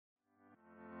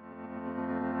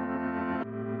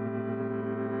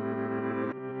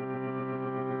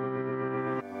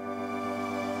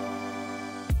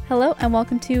Hello and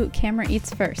welcome to Camera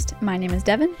Eats First. My name is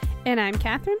Devin. And I'm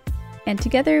Catherine. And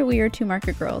together we are two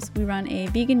market girls. We run a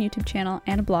vegan YouTube channel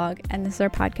and a blog, and this is our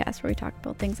podcast where we talk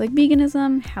about things like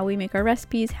veganism, how we make our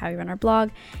recipes, how we run our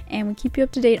blog, and we keep you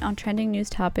up to date on trending news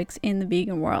topics in the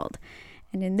vegan world.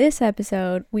 And in this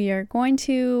episode, we are going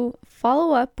to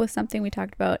follow up with something we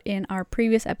talked about in our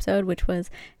previous episode, which was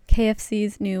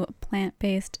KFC's new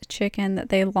plant-based chicken that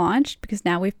they launched, because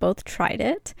now we've both tried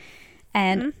it.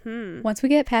 And once we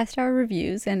get past our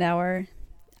reviews and our,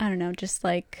 just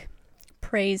like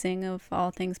praising of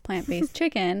all things plant-based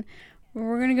chicken,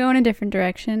 we're going to go in a different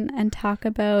direction and talk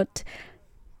about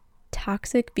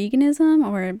toxic veganism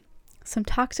or some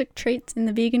toxic traits in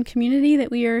the vegan community that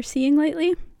we are seeing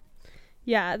lately.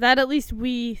 Yeah, that at least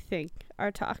we think are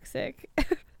toxic.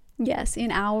 Yes,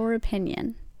 in our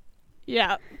opinion.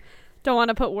 Yeah. Don't want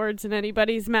to put words in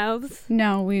anybody's mouths.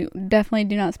 No, we definitely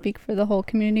do not speak for the whole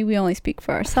community. We only speak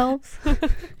for ourselves.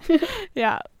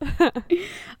 Yeah.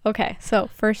 Okay, so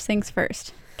first things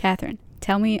first. Catherine,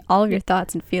 tell me all of your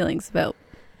thoughts and feelings about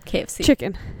KFC.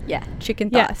 Chicken. Yeah, chicken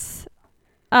thoughts.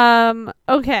 Yes.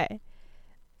 Okay.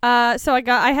 So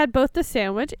I had both the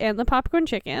sandwich and the popcorn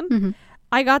chicken. Mm-hmm.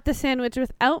 I got the sandwich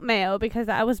without mayo because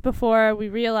that was before we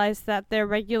realized that their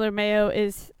regular mayo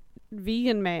is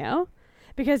vegan mayo.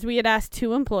 Because we had asked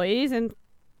 2 employees and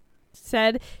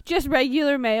said just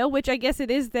regular mayo, which I guess it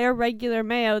is their regular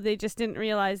mayo. They just didn't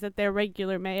realize that their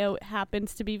regular mayo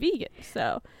happens to be vegan.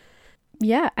 So,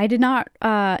 yeah, I did not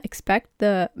expect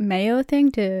the mayo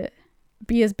thing to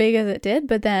be as big as it did.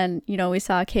 But then, we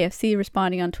saw KFC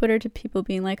responding on Twitter to people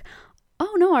being like,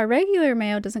 oh, no, our regular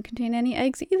mayo doesn't contain any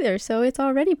eggs either, so it's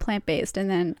already plant-based. And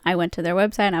then I went to their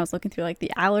website and I was looking through like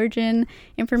the allergen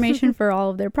information for all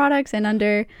of their products, and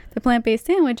under the plant-based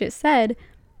sandwich it said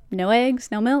no eggs,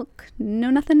 no milk,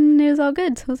 no nothing, it was all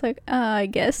good. So I was like, I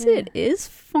guess it is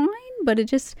fine, but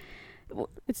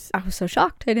I was so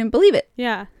shocked, I didn't believe it.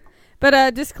 Yeah.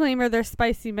 But disclaimer, their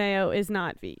spicy mayo is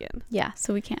not vegan. Yeah,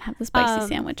 so we can't have the spicy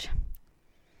sandwich.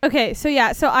 Okay, so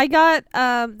I got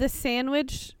the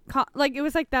sandwich, it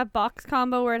was like that box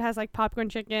combo where it has like popcorn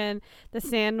chicken, the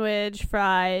sandwich,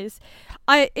 fries.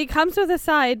 It comes with a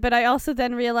side, but I also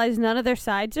then realized none of their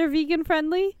sides are vegan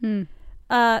friendly.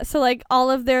 So like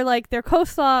all of their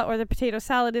coleslaw or the potato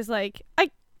salad is like, I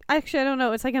don't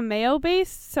know, it's like a mayo base,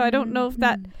 so I don't know if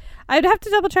that, I'd have to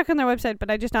double check on their website,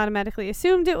 but I just automatically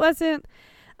assumed it wasn't.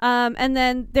 And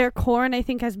then their corn I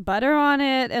think has butter on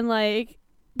it, and like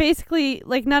basically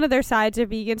like none of their sides are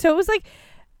vegan. So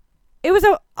it was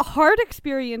a hard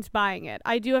experience buying it,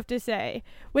 I do have to say,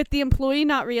 with the employee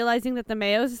not realizing that the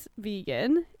mayo's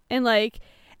vegan, and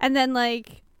then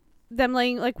them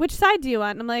like, which side do you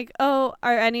want? And I'm like, oh,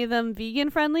 are any of them vegan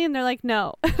friendly? And they're like,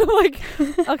 no. Like,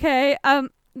 okay.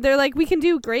 They're like, we can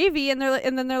do gravy, and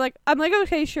then they're like, I'm like,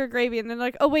 okay, sure, gravy. And they're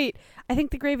like, oh wait, I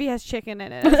think the gravy has chicken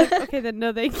in it. I was like, okay, then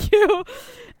no thank you.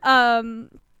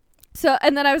 So,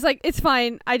 and then I was like, it's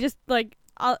fine. I just like,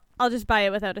 I'll just buy it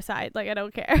without a side. Like, I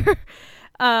don't care.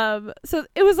 So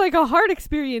it was like a hard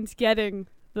experience getting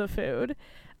the food.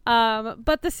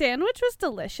 But the sandwich was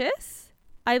delicious.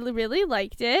 I really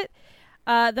liked it.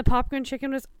 The popcorn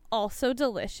chicken was also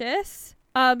delicious.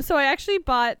 So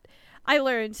I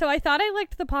learned. So I thought I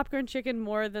liked the popcorn chicken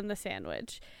more than the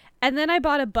sandwich. And then I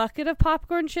bought a bucket of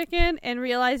popcorn chicken and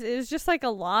realized it was just like a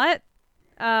lot.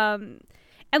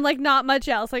 And like not much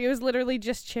else. Like it was literally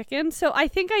just chicken. So I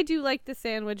think I do like the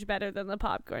sandwich better than the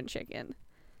popcorn chicken.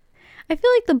 I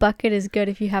feel like the bucket is good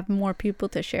if you have more people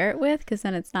to share it with, because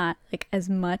then it's not like as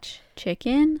much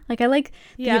chicken. Like I like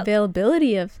the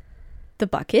availability of the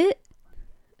bucket.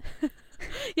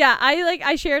 Yeah,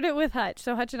 I shared it with Hutch.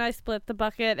 So Hutch and I split the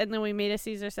bucket, and then we made a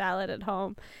Caesar salad at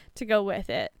home to go with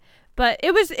it. But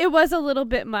it was a little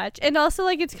bit much. And also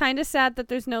like it's kind of sad that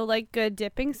there's no like good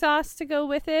dipping sauce to go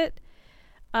with it.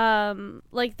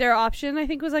 Like their option I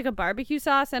think was like a barbecue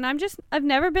sauce, and I've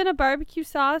never been a barbecue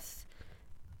sauce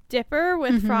dipper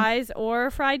with fries or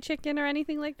fried chicken or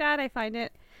anything like that. I find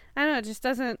it, I don't know, it just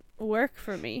doesn't work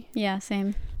for me. Yeah,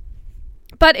 same.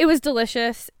 But it was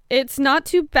delicious. It's not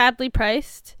too badly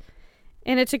priced,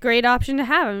 and it's a great option to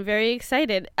have. I'm very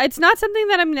excited. It's not something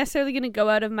that I'm necessarily going to go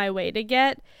out of my way to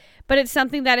get, but it's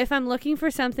something that if I'm looking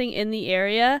for something in the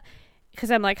area,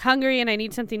 because I'm like hungry and I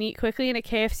need something to eat quickly and a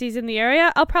KFC's in the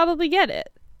area, I'll probably get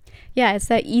it. Yeah, it's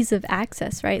that ease of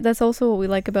access, right? That's also what we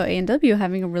like about A&W,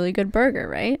 having a really good burger,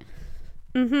 right?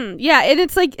 Yeah, and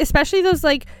it's like, especially those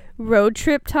like road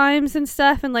trip times and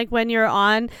stuff, and like when you're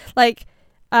on, like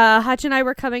Hutch and I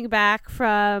were coming back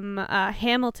from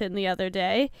Hamilton the other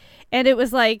day, and it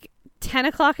was like 10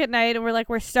 o'clock at night and we're like,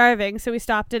 we're starving, so we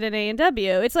stopped at an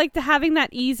A&W. It's like having that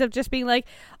ease of just being like,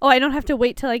 oh, I don't have to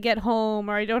wait till I get home,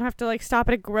 or I don't have to like stop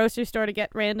at a grocery store to get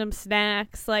random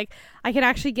snacks. Like I can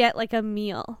actually get like a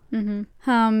meal.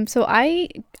 So I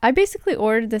basically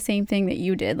ordered the same thing that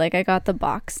you did. Like I got the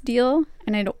box deal,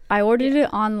 and I ordered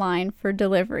it online for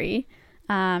delivery,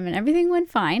 and everything went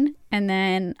fine. And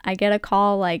then I get a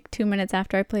call like 2 minutes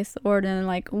after I placed the order, and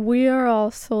like, we are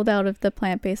all sold out of the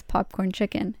plant-based popcorn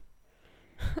chicken.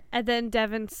 And then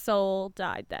Devin's soul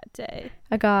died that day.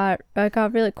 I got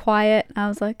really quiet. I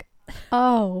was like,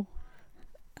 oh,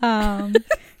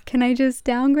 can I just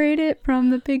downgrade it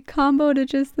from the big combo to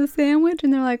just the sandwich?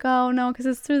 And they're like, oh no, because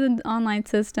it's through the online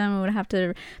system, I would have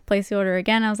to place the order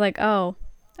again. I was like, oh,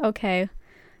 okay,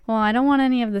 well, I don't want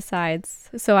any of the sides.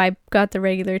 So I got the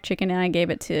regular chicken and I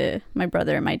gave it to my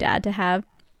brother and my dad to have.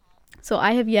 So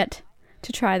I have yet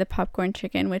to try the popcorn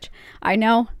chicken, which I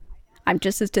know I'm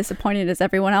just as disappointed as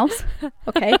everyone else.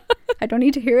 Okay, I don't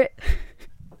need to hear it.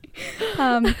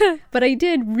 But I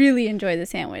did really enjoy the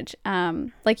sandwich.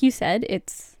 Like you said,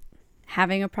 it's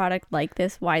having a product like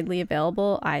this widely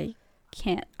available.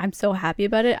 I'm so happy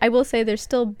about it. I will say there's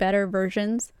still better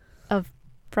versions of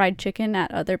fried chicken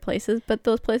at other places, but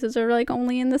those places are like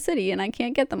only in the city and I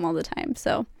can't get them all the time.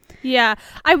 So yeah,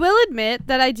 I will admit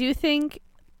that I do think,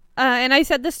 and I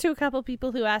said this to a couple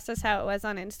people who asked us how it was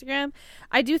on Instagram,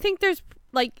 I do think there's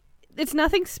like, it's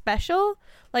nothing special.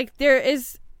 Like there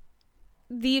is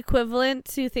the equivalent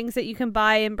to things that you can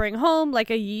buy and bring home, like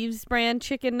a Yves brand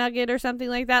chicken nugget or something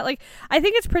like that. Like I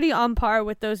think it's pretty on par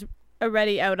with those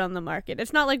already out on the market.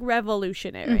 It's not like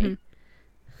revolutionary.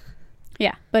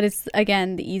 Yeah, but it's,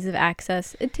 again, the ease of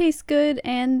access. It tastes good,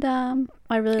 and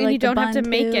I really like the bun, and you don't have to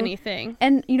make too. anything.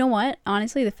 And you know what?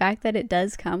 Honestly, the fact that it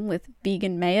does come with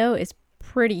vegan mayo is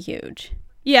pretty huge.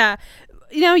 Yeah.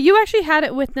 You know, you actually had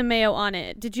it with the mayo on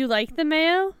it. Did you like the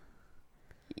mayo?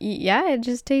 Yeah, it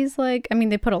just tastes like, I mean,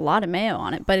 they put a lot of mayo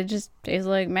on it, but it just tastes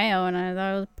like mayo, and I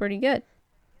thought it was pretty good.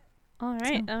 All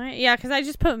right. Yeah, because I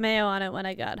just put mayo on it when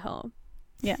I got home.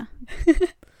 Yeah.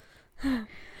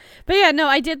 But yeah, no,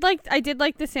 I did like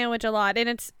the sandwich a lot, and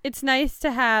it's nice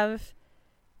to have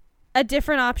a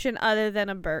different option other than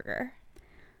a burger.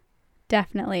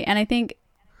 Definitely. And I think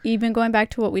even going back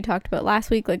to what we talked about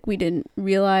last week, like we didn't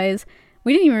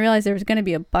even realize there was going to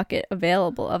be a bucket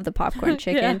available of the popcorn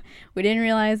chicken. Yeah. We didn't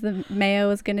realize the mayo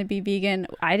was going to be vegan.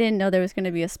 I didn't know there was going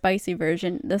to be a spicy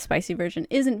version. The spicy version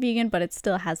isn't vegan, but it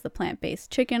still has the plant-based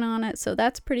chicken on it. So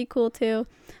that's pretty cool too.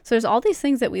 So there's all these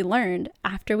things that we learned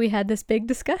after we had this big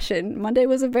discussion. Monday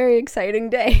was a very exciting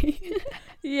day.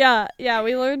 Yeah,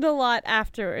 we learned a lot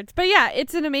afterwards. But yeah,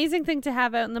 it's an amazing thing to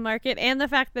have out in the market. And the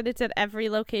fact that it's at every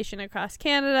location across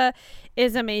Canada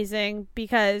is amazing,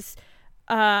 because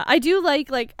I do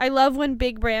like I love when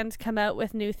big brands come out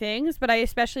with new things, but I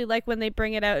especially like when they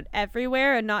bring it out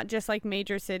everywhere and not just like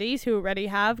major cities who already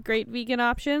have great vegan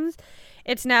options.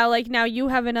 It's now you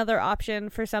have another option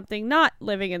for something not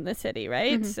living in the city,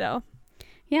 right? Mm-hmm. So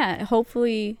yeah,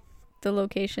 hopefully the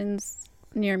locations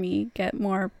near me get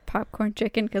more popcorn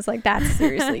chicken, because like that's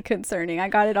seriously concerning. I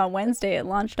got it on Wednesday, it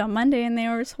launched on Monday, and they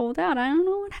were sold out. I don't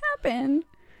know what happened.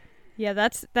 Yeah,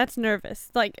 that's nervous.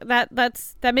 Like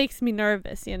that makes me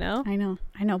nervous, you know? I know.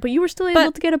 But you were still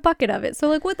able to get a bucket of it. So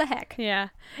like, what the heck? Yeah.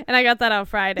 And I got that on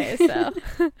Friday, so.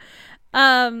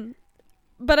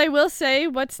 But I will say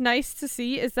what's nice to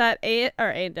see is that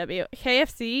A&W,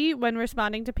 KFC, when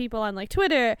responding to people on like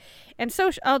Twitter and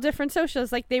all different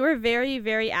socials, like they were very,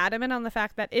 very adamant on the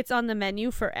fact that it's on the menu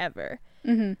forever.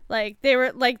 Mm-hmm. Like they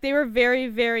were very,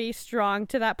 very strong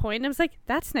to that point. And I was like,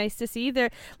 that's nice to see.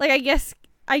 They're like, I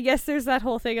guess there's that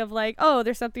whole thing of like, oh,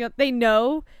 there's something they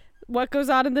know what goes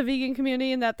on in the vegan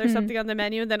community and that there's something on the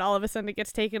menu, and then all of a sudden it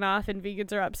gets taken off and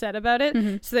vegans are upset about it.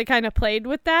 Mm-hmm. So they kind of played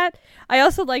with that. I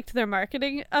also liked their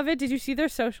marketing of it. Did you see their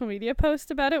social media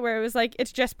post about it where it was like,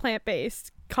 it's just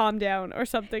plant-based, calm down, or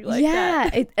something like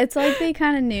that? Yeah, it's like they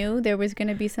kind of knew there was going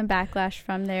to be some backlash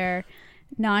from their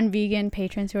non-vegan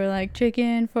patrons who were like,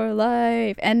 chicken for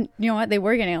life. And you know what, they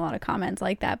were getting a lot of comments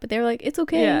like that, but they were like, it's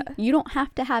okay. Yeah. You don't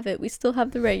have to have it. We still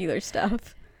have the regular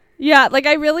stuff. Yeah, like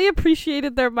I really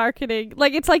appreciated their marketing.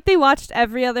 Like it's like they watched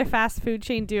every other fast food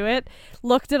chain do it,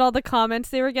 looked at all the comments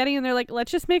they were getting, and they're like,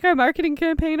 let's just make our marketing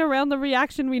campaign around the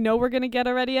reaction we know we're going to get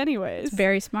already anyways.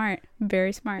 Very smart.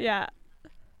 Very smart. Yeah.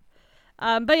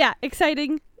 But yeah,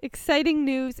 exciting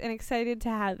news, and excited to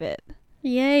have it.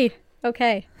 Yay.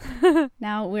 Okay.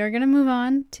 Now we're going to move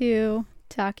on to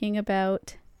talking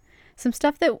about some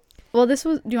stuff that, do you want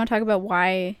to talk about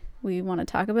why we want to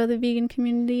talk about the vegan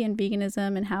community and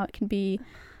veganism and how it can be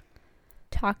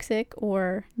toxic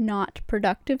or not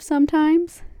productive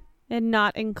sometimes? and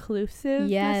not inclusive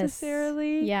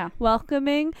necessarily. Yeah.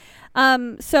 Welcoming.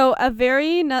 So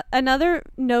another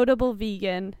notable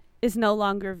vegan is no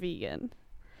longer vegan.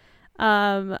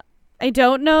 I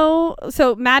don't know.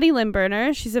 So Maddie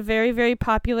Limburner, she's a very, very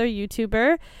popular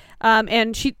YouTuber.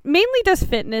 And she mainly does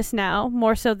fitness now,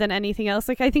 more so than anything else.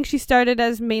 Like, I think she started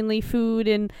as mainly food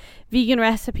and vegan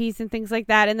recipes and things like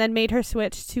that, and then made her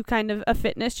switch to kind of a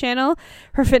fitness channel.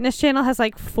 Her fitness channel has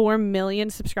like 4 million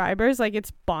subscribers. Like,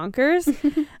 it's bonkers.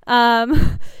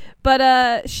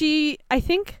 But she, I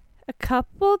think a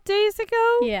couple days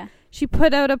ago, she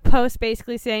put out a post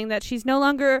basically saying that she's no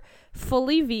longer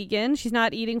fully vegan. She's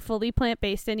not eating fully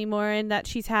plant-based anymore, and that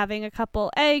she's having a couple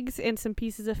eggs and some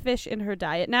pieces of fish in her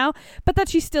diet now, but that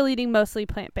she's still eating mostly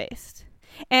plant-based.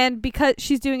 And because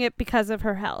she's doing it because of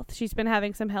her health. She's been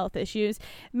having some health issues,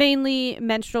 mainly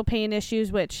menstrual pain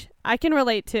issues, which I can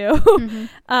relate to.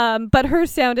 Mm-hmm. But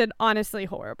hers sounded honestly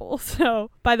horrible. So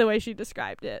by the way she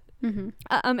described it. Mm-hmm.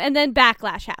 And then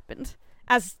backlash happened.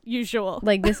 As usual.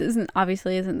 Like, this isn't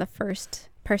the first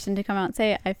person to come out and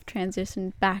say, I've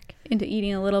transitioned back into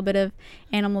eating a little bit of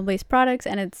animal-based products,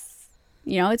 and it's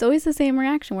always the same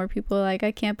reaction where people are like,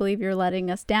 I can't believe you're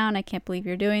letting us down. I can't believe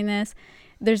you're doing this.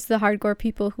 There's the hardcore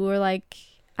people who are like,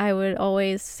 I would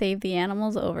always save the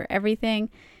animals over everything.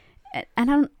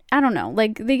 And I don't know.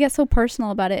 Like, they get so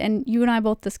personal about it, and you and I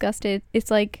both discussed it.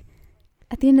 It's like,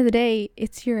 at the end of the day,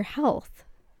 it's your health.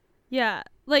 Yeah.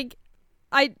 Like,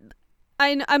 I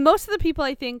most of the people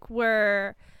I think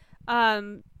were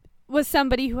was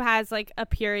somebody who has like a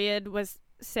period was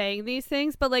saying these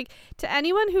things, but like to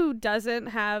anyone who doesn't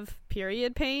have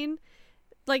period pain,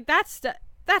 like that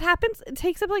happens. It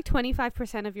takes up like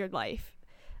 25% of your life,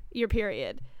 your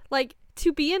period. Like,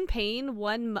 to be in pain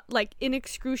like in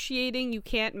excruciating, you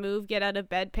can't move, get out of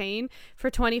bed pain for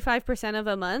 25% of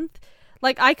a month.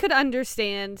 Like, I could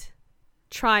understand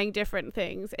trying different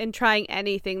things and trying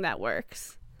anything that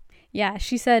works. Yeah,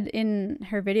 she said in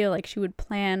her video, like, she would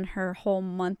plan her whole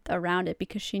month around it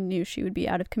because she knew she would be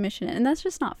out of commission. And that's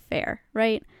just not fair,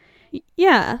 right?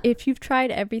 Yeah. If you've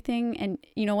tried everything and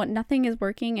you know what, nothing is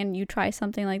working, and you try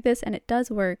something like this and it does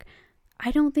work,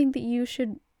 I don't think that you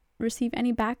should receive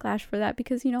any backlash for that,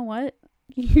 because you know what?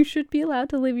 You should be allowed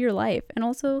to live your life. And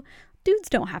also, dudes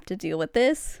don't have to deal with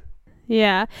this.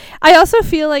 Yeah. I also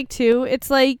feel like, too, it's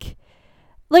like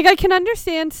I can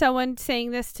understand someone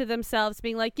saying this to themselves,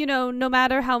 being like, no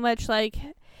matter how much, like,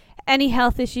 any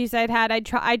health issues I'd had, I'd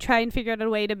try and figure out a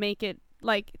way to make it,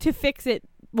 like, to fix it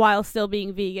while still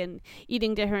being vegan,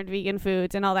 eating different vegan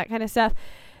foods and all that kind of stuff.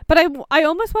 But I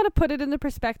almost want to put it in the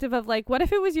perspective of, like, what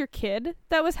if it was your kid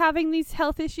that was having these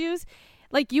health issues?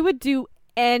 Like, you would do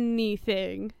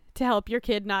anything to help your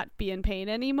kid not be in pain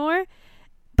anymore.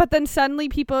 But then suddenly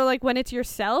people are like, when it's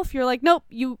yourself, you're like, nope,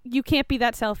 you can't be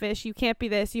that selfish. You can't be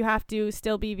this. You have to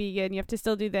still be vegan. You have to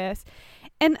still do this.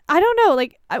 And I don't know,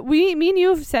 like, me and you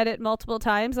have said it multiple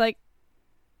times, like,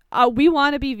 we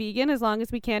want to be vegan as long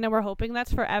as we can, and we're hoping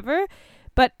that's forever.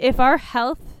 But if our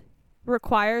health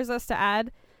requires us to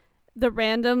add the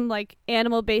random, like,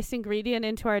 animal-based ingredient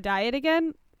into our diet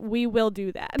again, we will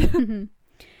do that. Mm-hmm.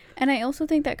 And I also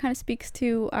think that kind of speaks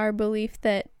to our belief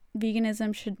that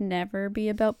veganism should never be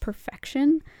about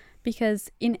perfection,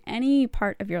 because in any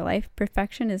part of your life,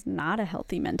 perfection is not a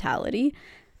healthy mentality.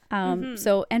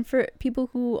 So, and for people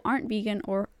who aren't vegan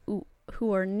or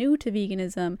who are new to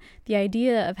veganism, the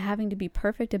idea of having to be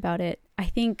perfect about it, I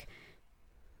think,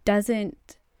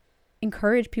 doesn't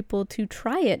encourage people to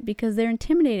try it because they're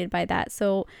intimidated by that.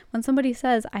 So when somebody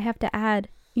says, I have to add,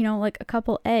 like a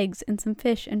couple eggs and some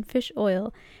fish and fish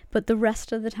oil, but the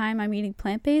rest of the time I'm eating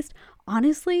plant-based,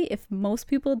 honestly, if most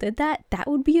people did that, that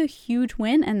would be a huge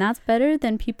win, and that's better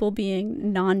than people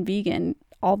being non-vegan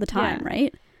all the time,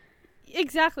 right?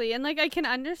 Exactly. And, like, I can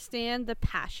understand the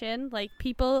passion, like,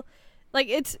 people, like,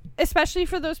 it's especially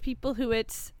for those people who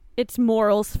it's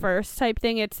morals first type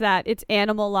thing. It's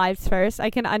animal lives first.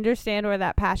 I can understand where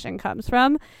that passion comes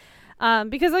from.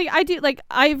 Because, like,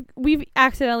 we've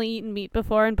accidentally eaten meat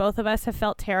before, and both of us have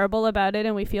felt terrible about it,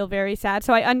 and we feel very sad.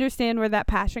 So I understand where that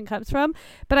passion comes from,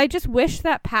 but I just wish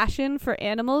that passion for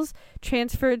animals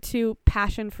transferred to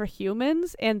passion for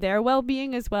humans and their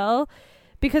well-being as well,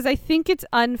 because I think it's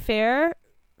unfair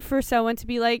for someone to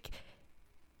be like,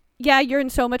 yeah, you're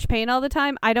in so much pain all the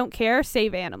time, I don't care,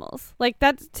 save animals. Like,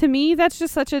 that's, to me, that's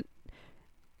just such such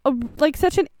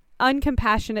an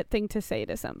uncompassionate thing to say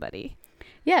to somebody.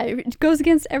 Yeah, it goes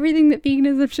against everything that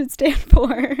veganism should stand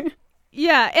for.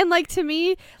 Yeah, and, like, to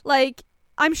me, like,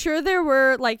 I'm sure there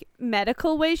were like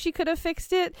medical ways she could have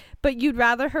fixed it, but you'd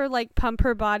rather her like pump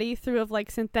her body through of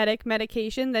like synthetic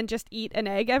medication than just eat an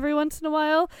egg every once in a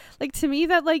while. Like, to me,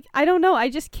 that, like, I don't know, I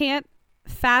just can't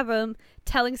fathom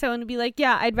telling someone to be like,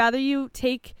 yeah, I'd rather you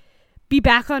be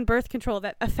back on birth control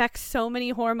that affects so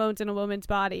many hormones in a woman's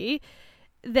body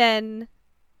than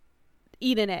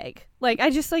eat an egg. Like, I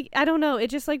just, like, I don't know,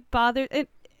 it just like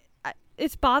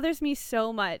it bothers me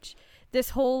so much,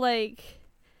 this whole like.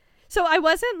 So I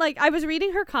was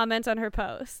reading her comments on her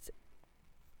post,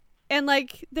 and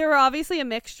like there were obviously a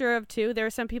mixture of two. There were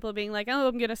some people being like, oh,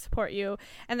 I'm gonna support you,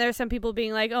 and there were some people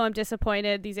being like, oh, I'm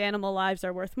disappointed, these animal lives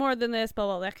are worth more than this, blah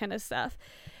blah, that kind of stuff.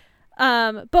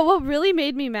 But what really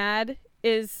made me mad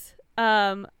is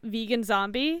Vegan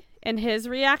Zombie and his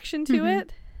reaction to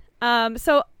it.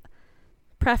 So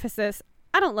preface this,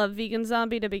 I don't love Vegan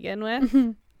Zombie to begin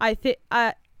with. I think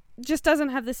just doesn't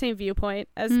have the same viewpoint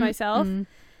as myself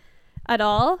at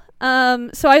all.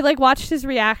 So I like watched his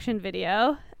reaction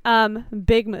video.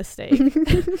 Big mistake.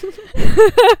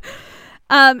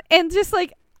 And just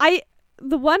like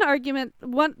one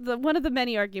of the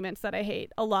many arguments that I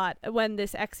hate a lot when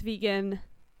this ex-vegan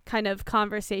kind of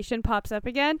conversation pops up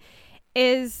again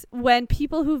is when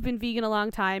people who've been vegan a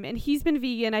long time, and he's been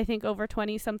vegan I think over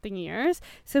 20 something years,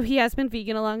 so he has been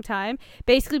vegan a long time,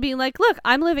 basically being like, look,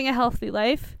 I'm living a healthy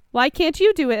life, why can't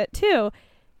you do it too?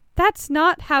 That's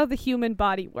not how the human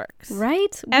body works,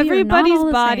 right?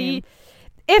 Everybody's body,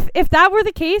 if that were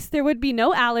the case, there would be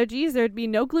no allergies, there'd be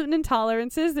no gluten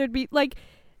intolerances, there'd be like,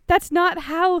 that's not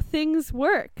how things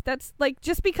work. That's like,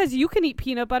 just because you can eat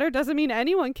peanut butter doesn't mean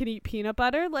anyone can eat peanut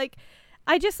butter. Like,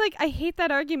 I just like, I hate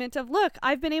that argument of, look,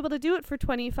 I've been able to do it for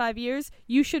 25 years.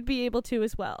 You should be able to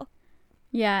as well.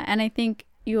 Yeah. And I think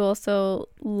you also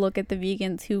look at the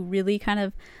vegans who really kind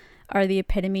of are the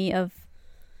epitome of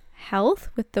health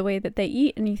with the way that they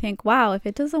eat. And you think, wow, if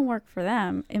it doesn't work for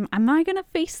them, am I going to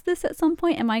face this at some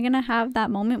point? Am I going to have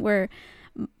that moment where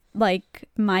like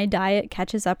my diet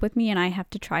catches up with me and I have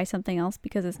to try something else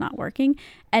because it's not working?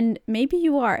 And maybe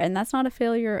you are, and that's not a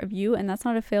failure of you, and that's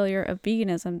not a failure of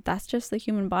veganism. That's just the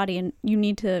human body, and you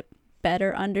need to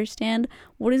better understand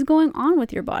what is going on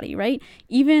with your body, right?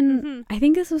 Even I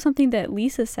think this was something that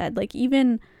Lisa said, like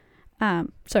even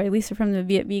Lisa from the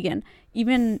Viet Vegan,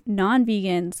 even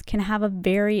non-vegans can have a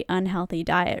very unhealthy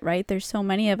diet, right? There's so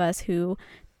many of us who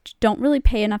don't really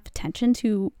pay enough attention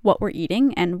to what we're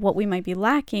eating and what we might be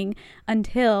lacking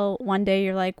until one day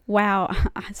you're like, wow,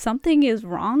 something is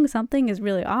wrong, something is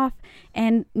really off.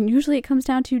 And usually it comes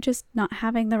down to just not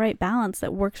having the right balance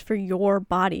that works for your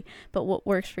body. But what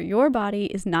works for your body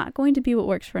is not going to be what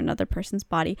works for another person's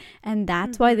body. And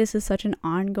that's why this is such an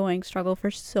ongoing struggle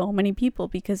for so many people,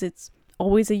 because it's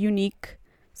always a unique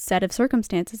set of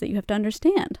circumstances that you have to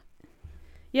understand.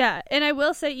 Yeah, and I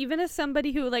will say, even as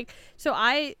somebody who like, so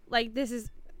I like, this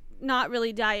is not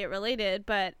really diet related,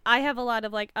 but I have a lot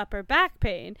of like upper back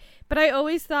pain, but I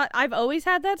always thought I've always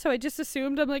had that, so I just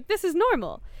assumed, I'm like, this is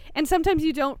normal. And sometimes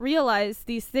you don't realize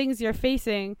these things you're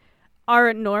facing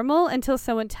aren't normal until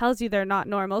someone tells you they're not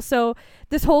normal. So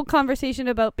this whole conversation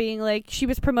about being like, she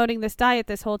was promoting this diet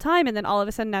this whole time, and then all of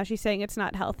a sudden now she's saying it's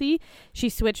not healthy, she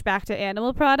switched back to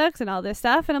animal products and all this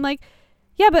stuff, and I'm like,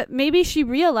 yeah, but maybe she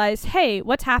realized, hey,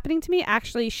 what's happening to me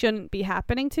actually shouldn't be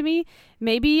happening to me.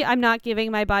 Maybe I'm not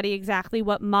giving my body exactly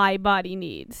what my body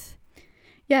needs.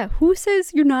 Yeah, who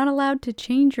says you're not allowed to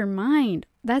change your mind?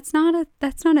 That's not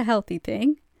a healthy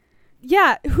thing.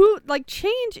 Yeah,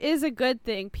 change is a good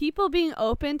thing. People being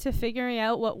open to figuring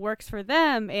out what works for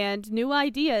them and new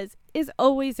ideas is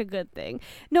always a good thing,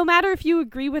 no matter if you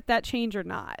agree with that change or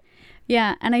not.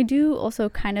 Yeah, and I do also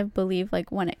kind of believe,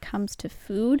 like, when it comes to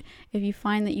food, if you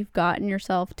find that you've gotten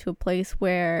yourself to a place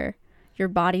where your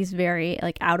body's very,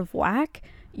 like, out of whack,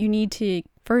 you need to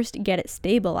first get it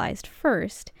stabilized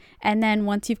first. And then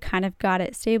once you've kind of got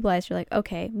it stabilized, you're like,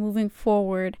 okay, moving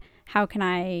forward, how can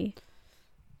I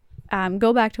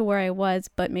go back to where I was,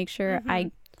 but make sure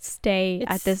I stay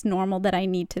at this normal that I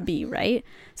need to be, right?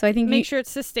 So I think make sure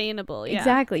it's sustainable. Yeah.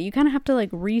 Exactly. You kind of have to, like,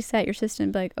 reset your system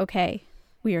and be like, okay,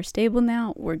 we are stable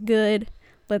now, we're good,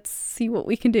 let's see what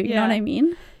we can do. You know what I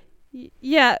mean?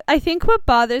 Yeah, I think what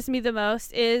bothers me the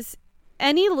most is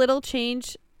any little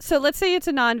change. So let's say it's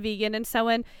a non-vegan and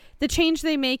the change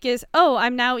they make is, oh,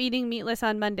 I'm now eating meatless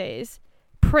on Mondays.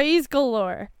 Praise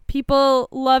galore. People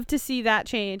love to see that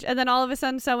change. And then all of a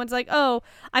sudden someone's like, oh,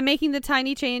 I'm making the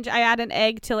tiny change, I add an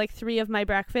egg to like 3 of my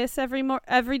breakfasts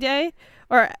every day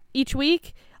or each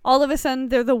week. all of a sudden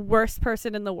they're the worst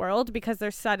person in the world because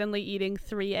they're suddenly eating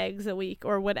 3 eggs a week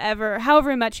or whatever,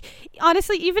 however much.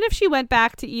 Honestly, even if she went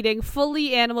back to eating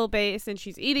fully animal based and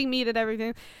she's eating meat and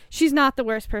everything, she's not the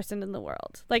worst person in the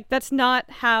world. Like, that's not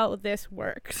how this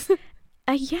works.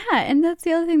 Yeah, and that's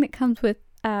the other thing that comes with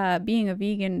being a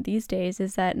vegan these days,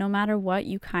 is that no matter what,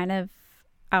 you kind of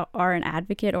are an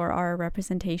advocate or are a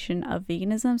representation of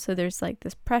veganism. So there's like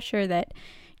this pressure that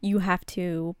you have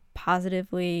to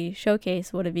positively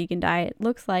showcase what a vegan diet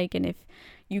looks like, and if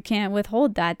you can't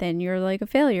withhold that, then you're like a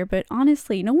failure. But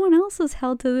honestly, no one else is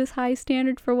held to this high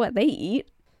standard for what they eat.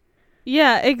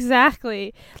 Yeah,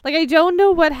 exactly. Like, I don't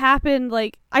know what happened.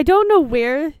 Like, I don't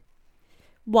know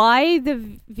why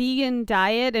the vegan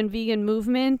diet and vegan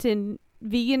movement and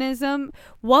veganism,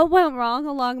 what went wrong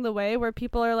along the way where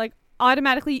people are like,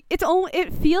 automatically, it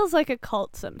feels like a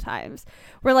cult sometimes,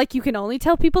 where like you can only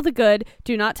tell people the good,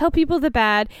 do not tell people the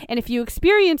bad, and if you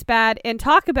experience bad and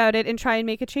talk about it and try and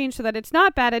make a change so that it's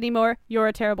not bad anymore, you're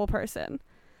a terrible person.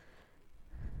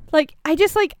 Like,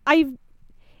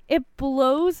 it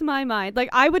blows my mind. Like,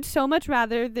 I would so much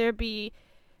rather there be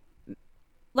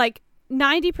like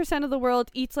 90% of the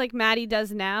world eats like Maddie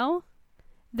does now,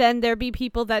 then there be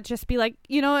people that just be like,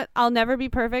 you know what, I'll never be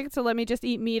perfect, so let me just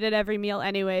eat meat at every meal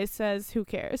anyway, says who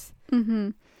cares. Mm-hmm.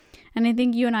 And I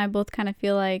think you and I both kind of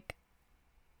feel like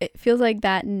it feels like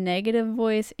that negative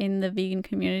voice in the vegan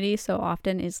community so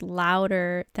often is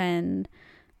louder than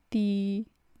the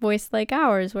voice like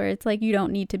ours, where it's like, you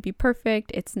don't need to be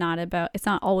perfect. It's not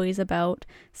always about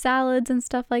salads and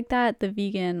stuff like that. The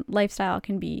vegan lifestyle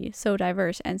can be so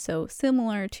diverse and so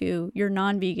similar to your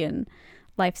non-vegan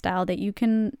lifestyle that you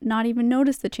can not even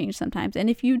notice the change sometimes. And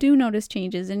if you do notice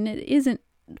changes and it isn't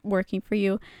working for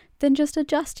you, then just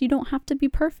adjust. You don't have to be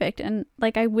perfect. And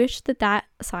like, I wish that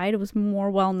side was more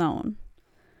well known.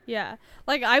 Yeah.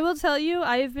 Like, I will tell you,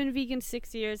 I've been vegan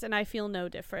 6 years and I feel no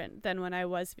different than when I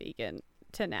was vegan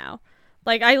to now.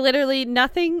 Like, I literally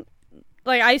nothing,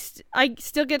 like I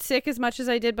still get sick as much as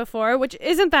I did before, which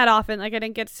isn't that often. Like, I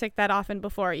didn't get sick that often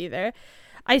before either.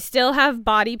 I still have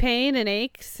body pain and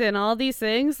aches and all these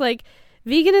things. Like,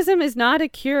 veganism is not a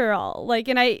cure-all. Like,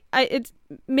 and it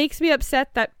makes me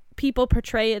upset that people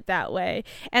portray it that way,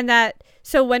 and that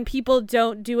so when people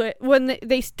don't do it, when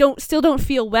they still don't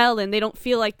feel well, and they don't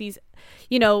feel like these,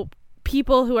 you know,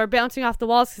 people who are bouncing off the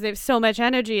walls because they have so much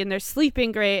energy and they're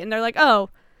sleeping great, and they're like, oh,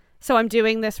 so I'm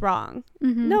doing this wrong.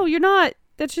 Mm-hmm. No, you're not.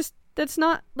 That's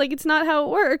not, like, it's not how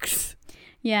it works.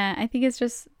 Yeah, I think it's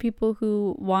just people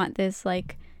who want this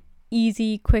like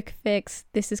easy, quick fix.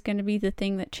 This is going to be the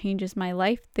thing that changes my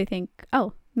life. They think,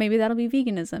 oh, maybe that'll be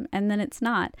veganism. And then it's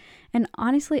not. And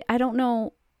honestly, I don't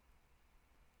know,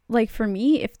 like, for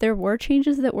me, if there were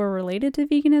changes that were related to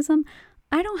veganism,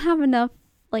 I don't have enough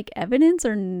like evidence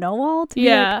or know-all to be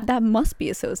like, that must be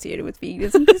associated with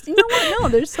veganism. Because you know what? No,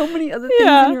 there's so many other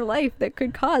things in your life that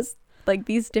could cause like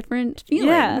these different feelings.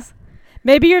 Yeah.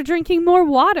 Maybe you're drinking more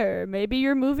water. Maybe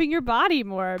you're moving your body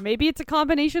more. Maybe it's a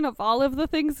combination of all of the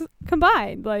things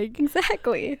combined. Like,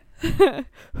 exactly.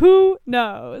 Who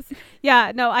knows?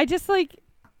 Yeah, no, I just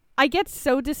I get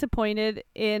so disappointed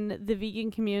in the vegan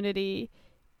community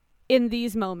in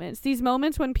these moments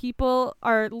when people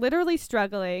are literally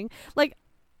struggling. Like,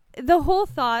 the whole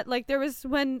thought, like, there was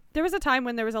a time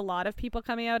when there was a lot of people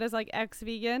coming out as like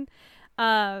ex-vegan,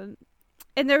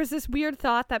 and there was this weird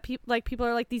thought that people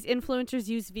are like, these influencers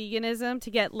use veganism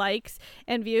to get likes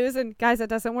and views. And guys, that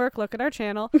doesn't work. Look at our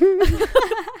channel.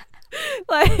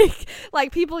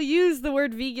 like people use the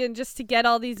word vegan just to get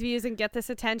all these views and get this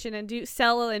attention and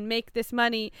sell and make this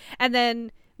money. And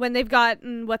then when they've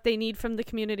gotten what they need from the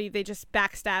community, they just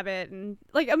backstab it. And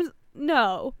like,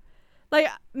 no, like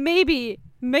maybe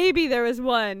there was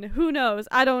one, who knows?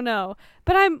 I don't know.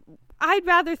 But I'd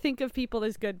rather think of people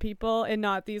as good people and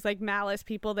not these like malice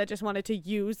people that just wanted to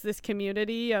use this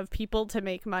community of people to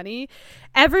make money.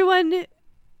 Everyone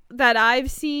that I've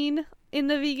seen in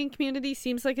the vegan community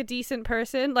seems like a decent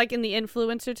person, like in the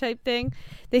influencer type thing.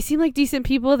 They seem like decent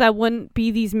people that wouldn't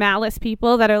be these malice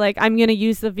people that are like, I'm going to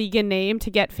use the vegan name to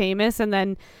get famous and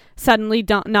then suddenly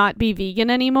not be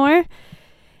vegan anymore.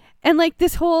 And like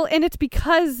and it's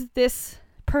because this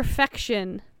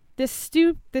perfection, this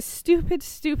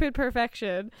stupid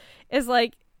perfection is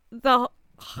like the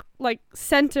like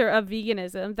center of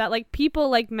veganism, that like people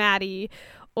like Maddie,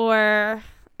 or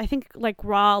I think like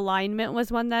Raw Alignment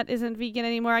was one that isn't vegan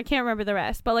anymore. I can't remember the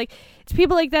rest, but like it's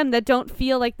people like them that don't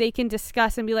feel like they can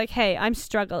discuss and be like, hey, I'm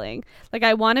struggling. Like,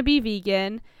 I want to be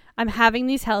vegan. I'm having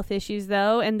these health issues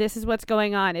though, and this is what's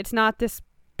going on. It's not this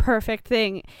perfect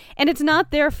thing, and it's not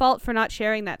their fault for not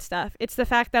sharing that stuff. It's the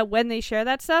fact that when they share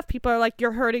that stuff, people are like,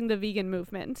 you're hurting the vegan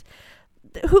movement.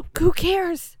 who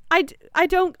cares? I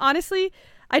don't, honestly,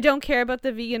 I don't care about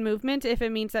the vegan movement if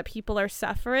it means that people are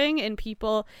suffering and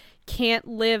people can't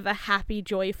live a happy,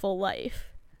 joyful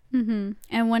life. Mm-hmm.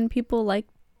 And when people like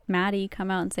Maddie come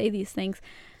out and say these things,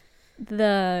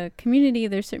 the community,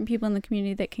 there's certain people in the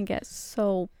community that can get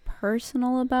so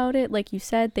personal about it. Like you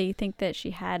said, they think that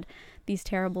she had these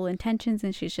terrible intentions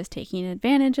and she's just taking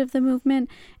advantage of the movement.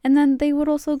 And then they would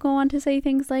also go on to say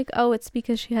things like, oh, it's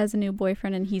because she has a new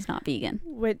boyfriend and he's not vegan.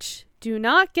 Which, do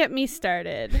not get me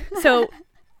started. So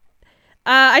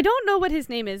I don't know what his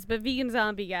name is, but vegan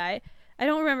zombie guy, I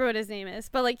don't remember what his name is,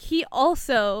 but like he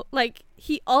also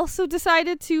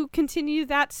decided to continue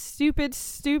that stupid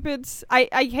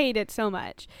I hate it so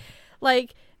much.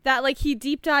 Like that, like he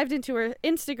deep dived into her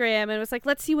Instagram and was like,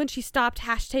 let's see when she stopped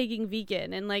hashtagging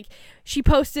vegan. And like she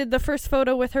posted the first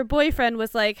photo with her boyfriend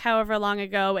was like however long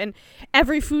ago. And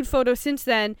every food photo since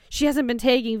then, she hasn't been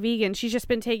tagging vegan. She's just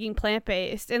been tagging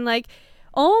plant-based. And like,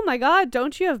 oh my God,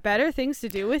 don't you have better things to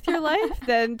do with your life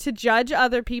than to judge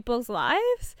other people's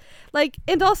lives? Like,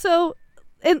 and also,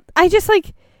 and I just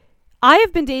like, I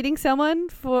have been dating someone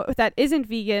that isn't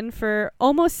vegan for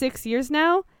almost 6 years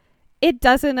now. It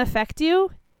doesn't affect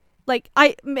you. Like,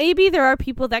 maybe there are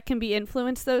people that can be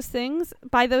influenced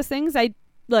by those things.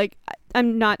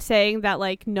 I'm not saying that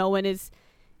like no one is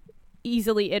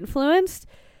easily influenced,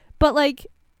 but like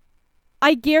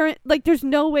I guarantee, like there's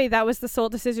no way that was the sole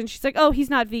decision. She's like, oh, he's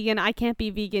not vegan, I can't be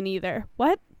vegan either.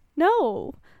 What?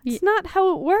 No, it's not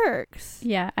how it works.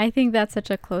 Yeah, I think that's such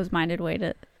a closed-minded way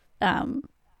to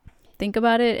think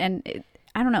about it, and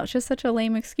I don't know, it's just such a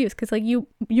lame excuse because like you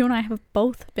and I have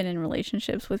both been in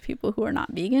relationships with people who are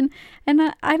not vegan,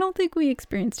 and I don't think we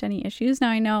experienced any issues. Now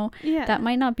I know that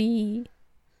might not be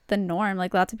the norm.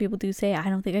 Like lots of people do say, I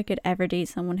don't think I could ever date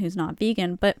someone who's not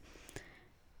vegan, but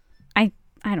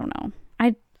I don't know.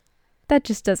 That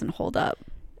just doesn't hold up.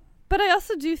 But I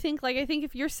also do think, like, I think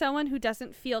if you're someone who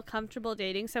doesn't feel comfortable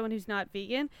dating someone who's not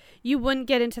vegan, you wouldn't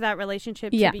get into that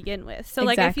relationship to begin with. So,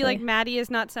 like, I feel like Maddie is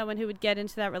not someone who would get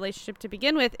into that relationship to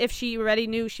begin with if she already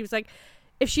knew,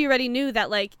 if she already knew that,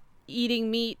 like, eating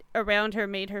meat around her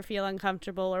made her feel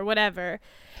uncomfortable or whatever.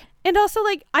 And also,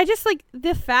 like, I just, like,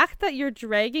 the fact that you're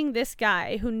dragging this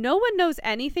guy who no one knows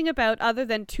anything about other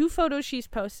than 2 photos she's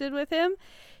posted with him.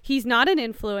 He's not an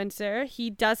influencer. He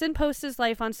doesn't post his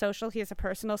life on social. He has a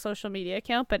personal social media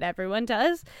account, but everyone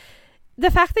does.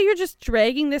 The fact that you're just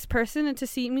dragging this person into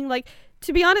seeming like,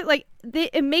 to be honest, like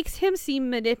it makes him seem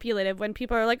manipulative when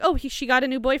people are like, oh, she got a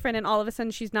new boyfriend and all of a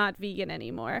sudden she's not vegan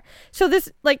anymore. So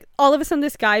this, like, all of a sudden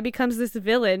this guy becomes this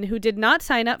villain who did not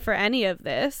sign up for any of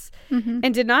this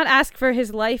and did not ask for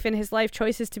his life and his life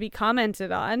choices to be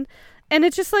commented on. And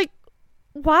it's just like,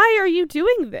 why are you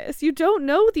doing this? You don't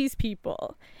know these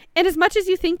people. And as much as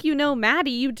you think you know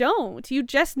Maddie, you don't. You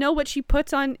just know what she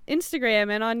puts on Instagram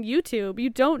and on YouTube. You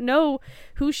don't know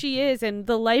who she is and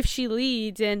the life she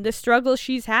leads and the struggles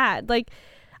she's had. Like,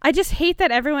 I just hate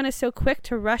that everyone is so quick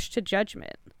to rush to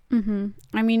judgment. Mm-hmm.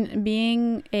 I mean,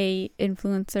 being a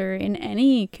influencer in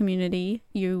any community,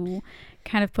 you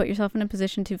kind of put yourself in a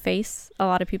position to face a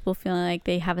lot of people feeling like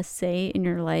they have a say in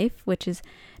your life, which is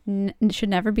should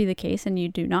never be the case, and you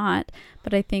do not.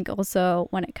 But I think also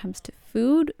when it comes to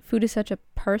food is such a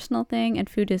personal thing, and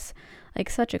food is like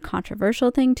such a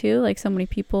controversial thing too. Like so many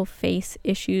people face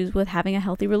issues with having a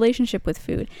healthy relationship with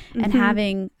food, and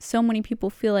having so many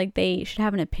people feel like they should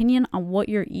have an opinion on what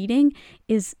you're eating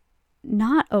is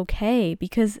not okay,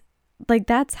 because like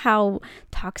that's how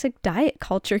toxic diet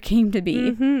culture came to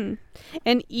be.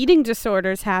 And eating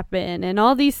disorders happen and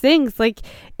all these things. Like,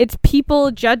 it's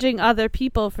people judging other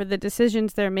people for the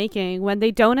decisions they're making when they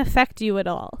don't affect you at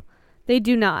all. They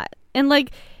do not. And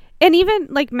like, and even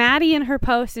like Maddie in her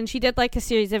post, and she did like a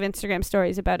series of Instagram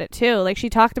stories about it too. Like, she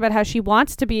talked about how she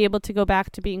wants to be able to go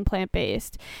back to being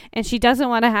plant-based and she doesn't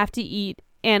want to have to eat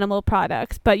animal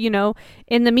products. But, you know,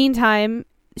 in the meantime,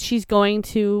 she's going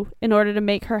to, in order to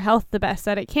make her health the best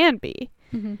that it can be.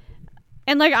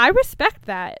 And like, I respect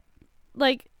that.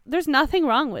 Like, there's nothing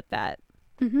wrong with that.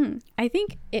 I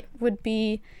think it would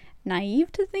be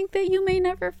naive to think that you may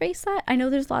never face that. I know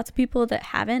there's lots of people that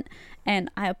haven't, and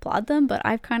I applaud them, but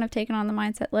I've kind of taken on the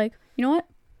mindset like, you know what,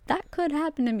 that could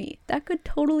happen to me. That could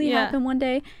totally happen one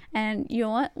day, and you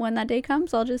know what, when that day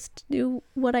comes, I'll just do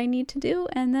what I need to do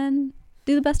and then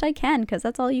do the best I can, because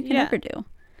that's all you can ever do.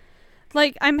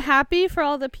 Like, I'm happy for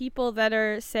all the people that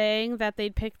are saying that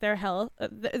they'd pick their health,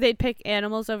 they'd pick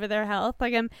animals over their health.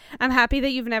 Like, I'm happy that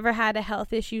you've never had a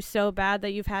health issue so bad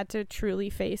that you've had to truly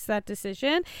face that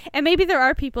decision. And maybe there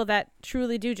are people that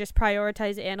truly do just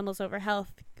prioritize animals over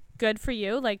health. Good for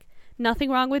you. Like, nothing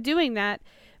wrong with doing that.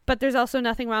 But there's also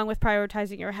nothing wrong with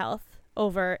prioritizing your health.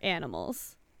 over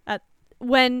animals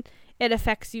when it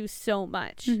affects you so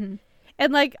much. Mm-hmm.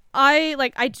 And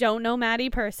I don't know Maddie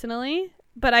personally,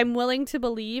 but I'm willing to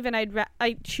believe, and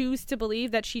I choose to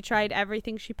believe that she tried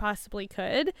everything she possibly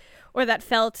could, or that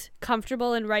felt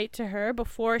comfortable and right to her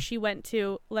before she went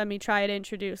to, let me try to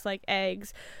introduce like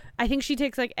eggs. I think she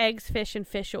takes like eggs, fish, and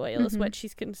fish oil is what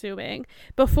she's consuming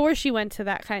before she went to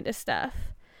that kind of stuff.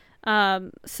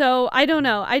 So I don't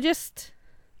know. I don't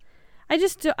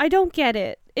get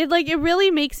it. It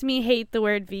really makes me hate the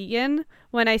word vegan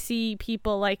when I see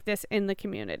people like this in the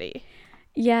community.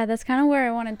 Yeah, that's kind of where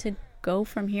I wanted to go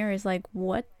from here, is like,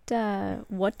 what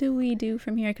do we do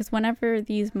from here? Because whenever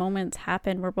these moments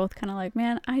happen, we're both kind of like,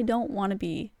 man, I don't want to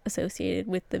be associated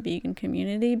with the vegan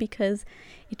community, because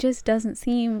it just doesn't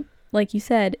seem, like you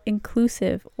said,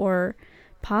 inclusive or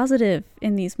positive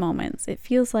in these moments. It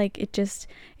feels like it just,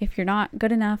 if you're not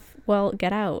good enough, well,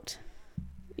 get out.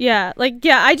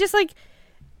 I just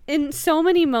in so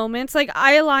many moments,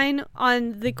 I align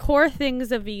on the core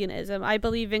things of veganism. I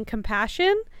believe in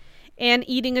compassion and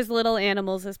eating as little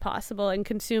animals as possible and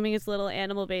consuming as little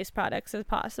animal-based products as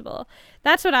possible.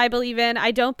 That's what I believe in.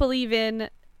 I don't believe in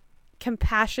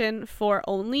compassion for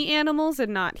only animals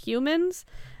and not humans.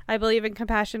 I believe in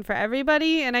compassion for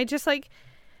everybody. And I just I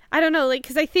don't know,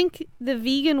 because I think the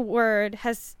vegan word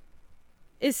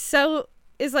is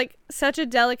such a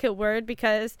delicate word,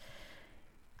 because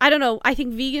I don't know, I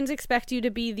think vegans expect you to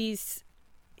be these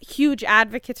huge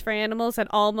advocates for animals at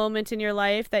all moments in your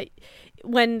life, that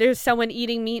when there's someone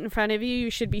eating meat in front of you, you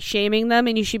should be shaming them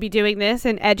and you should be doing this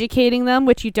and educating them,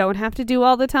 which you don't have to do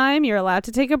all the time. You're allowed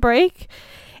to take a break.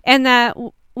 And that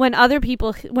when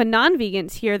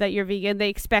non-vegans hear that you're vegan, they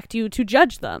expect you to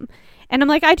judge them. And I'm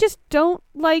like, I just don't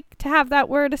like to have that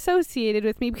word associated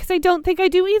with me, because I don't think I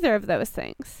do either of those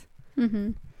things.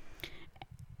 Mm-hmm.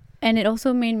 And it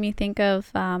also made me think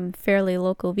of Fairly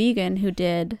Local Vegan, who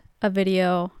did a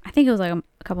video, I think it was like a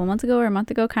couple months ago or a month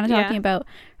ago, kind of talking about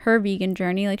her vegan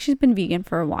journey. Like, she's been vegan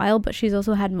for a while, but she's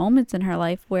also had moments in her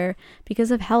life where, because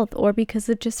of health or because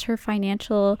of just her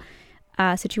financial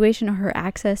situation or her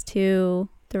access to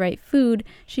the right food,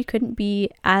 she couldn't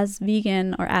be as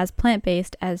vegan or as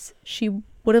plant-based as she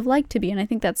would have liked to be. And I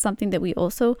think that's something that we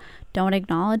also don't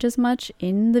acknowledge as much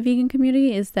in the vegan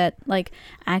community, is that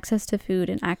access to food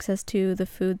and access to the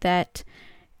food that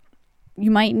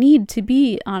you might need to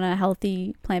be on a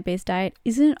healthy plant-based diet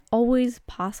isn't always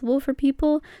possible for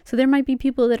people. So there might be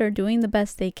people that are doing the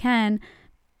best they can,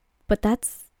 but that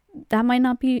might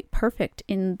not be perfect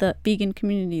in the vegan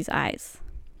community's eyes.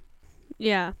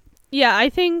 Yeah, I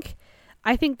think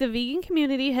the vegan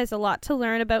community has a lot to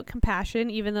learn about compassion,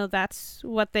 even though that's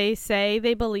what they say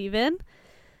they believe in.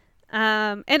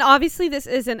 And obviously this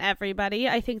isn't everybody.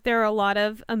 I think there are a lot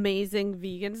of amazing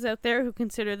vegans out there who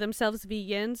consider themselves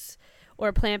vegans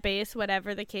or plant-based,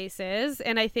 whatever the case is.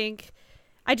 And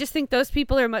I just think those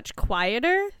people are much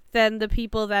quieter than the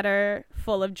people that are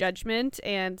full of judgment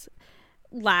and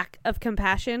lack of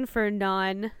compassion for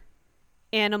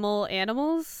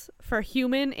animals, for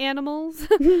human animals.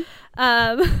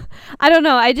 I don't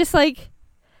know. I just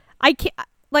I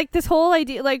can't, this whole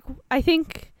idea, I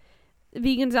think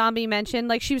Vegan Zombie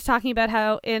mentioned, she was talking about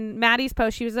how in Maddie's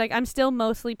post, she was like, I'm still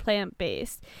mostly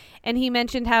plant-based. And he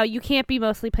mentioned how you can't be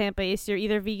mostly plant-based. You're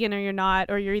either vegan or you're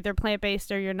not, or you're either plant-based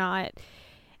or you're not.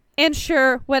 And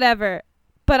sure, whatever.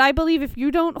 But I believe if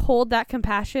you don't hold that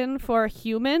compassion for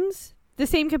humans, the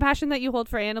same compassion that you hold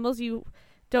for animals, you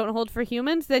don't hold for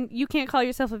humans, then you can't call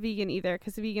yourself a vegan either,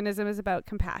 because veganism is about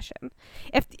compassion.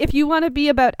 If you want to be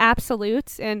about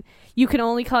absolutes, and you can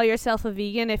only call yourself a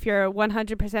vegan if you're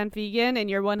 100% vegan and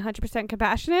you're 100%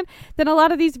 compassionate, then a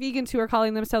lot of these vegans who are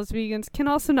calling themselves vegans can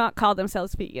also not call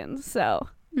themselves vegans. So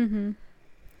and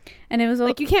it was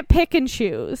you can't pick and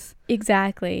choose.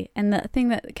 Exactly. And the thing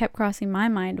that kept crossing my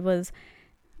mind was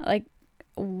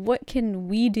what can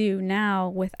we do now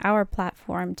with our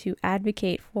platform to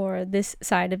advocate for this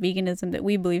side of veganism that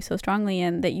we believe so strongly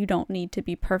in, that you don't need to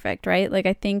be perfect, right?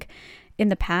 I think in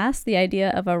the past, the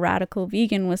idea of a radical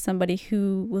vegan was somebody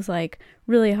who was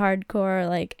really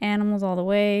hardcore, animals all the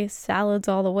way, salads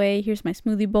all the way, here's my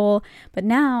smoothie bowl. But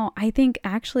now I think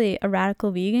actually a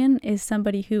radical vegan is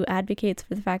somebody who advocates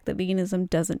for the fact that veganism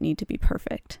doesn't need to be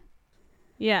perfect.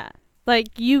 Yeah.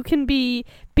 You can be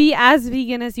as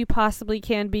vegan as you possibly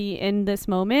can be in this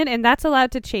moment, and that's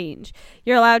allowed to change.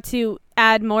 You're allowed to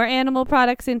add more animal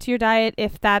products into your diet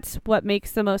if that's what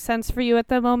makes the most sense for you at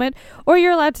the moment, or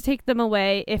you're allowed to take them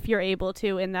away if you're able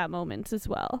to in that moment as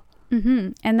well.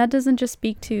 And that doesn't just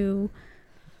speak to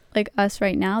us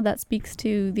right now. That speaks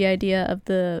to the idea of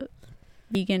the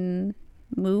vegan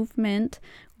movement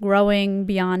growing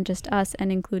beyond just us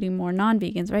and including more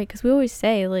non-vegans, right? Because we always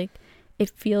say, like, it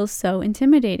feels so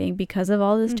intimidating because of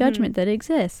all this judgment that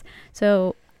exists.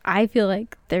 So I feel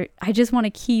like I just want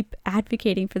to keep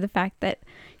advocating for the fact that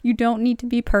you don't need to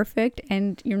be perfect,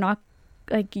 and you're not,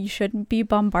 like, you shouldn't be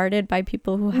bombarded by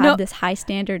people who have this high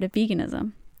standard of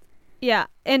veganism. Yeah,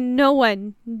 and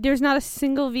there's not a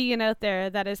single vegan out there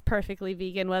that is perfectly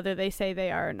vegan, whether they say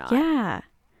they are or not. Yeah.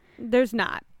 There's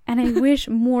not. And I wish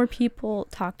more people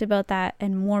talked about that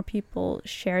and more people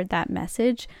shared that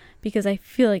message, because I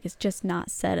feel like it's just not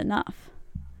said enough.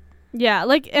 Yeah,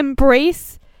 like,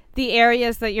 embrace the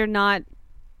areas that you're not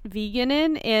vegan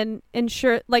in, and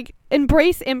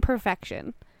embrace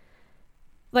imperfection.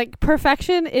 Like,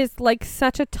 perfection is, like,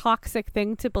 such a toxic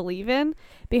thing to believe in,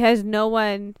 because no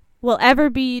one will ever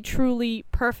be truly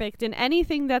perfect in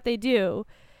anything that they do,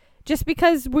 just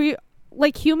because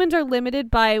humans are limited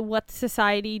by what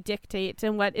society dictates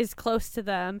and what is close to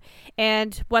them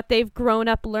and what they've grown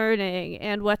up learning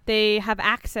and what they have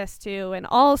access to, and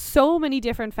so many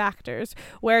different factors.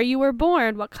 Where you were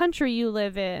born, what country you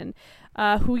live in,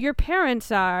 who your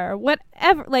parents are,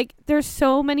 whatever. Like, there's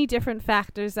so many different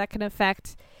factors that can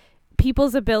affect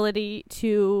people's ability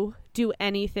to do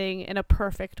anything in a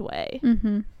perfect way.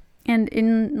 Mm-hmm. And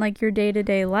in, like, your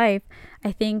day-to-day life,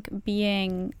 I think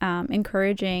being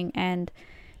encouraging and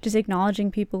just acknowledging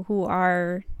people who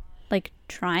are, like,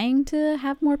 trying to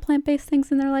have more plant-based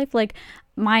things in their life. Like,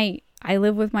 I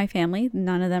live with my family,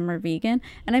 none of them are vegan,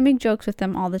 and I make jokes with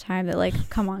them all the time that, like,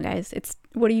 come on guys,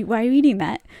 why are you eating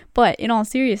that? But in all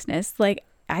seriousness, like,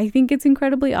 I think it's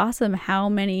incredibly awesome how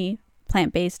many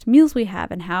plant-based meals we have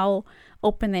and how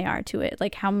open they are to it.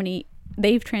 Like, how many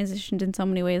they've transitioned in so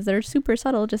many ways that are super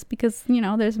subtle, just because, you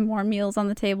know, there's more meals on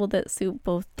the table that suit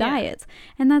both diets.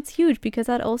 And that's huge, because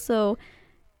that also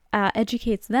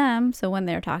educates them. So when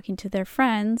they're talking to their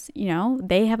friends, you know,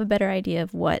 they have a better idea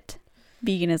of what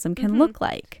veganism can look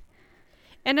like.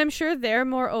 And I'm sure they're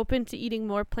more open to eating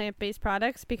more plant-based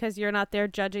products, because you're not there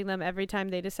judging them every time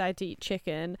they decide to eat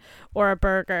chicken or a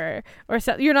burger or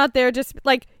something. You're not there just,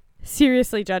 like,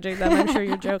 seriously judging them. I'm sure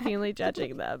you're jokingly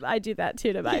judging them. I do that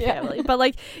too to my family. But,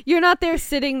 like, you're not there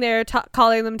sitting there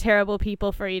calling them terrible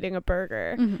people for eating a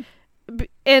burger.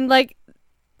 And like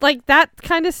that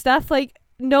kind of stuff, like,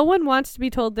 no one wants to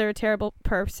be told they're a terrible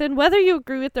person, whether you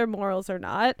agree with their morals or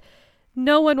not.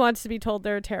 No one wants to be told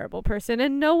they're a terrible person,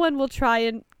 and no one will try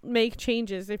and make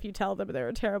changes if you tell them they're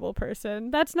a terrible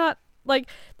person. That's not, like,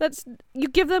 you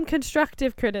give them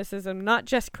constructive criticism, not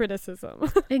just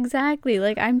criticism. Exactly.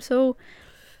 Like, I'm so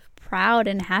proud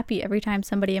and happy every time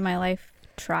somebody in my life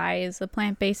tries a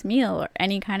plant-based meal or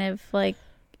any kind of, like,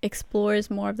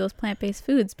 explores more of those plant-based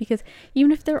foods, because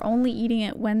even if they're only eating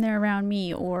it when they're around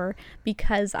me, or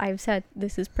because I've said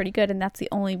this is pretty good and that's the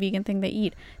only vegan thing they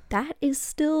eat, that is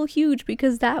still huge,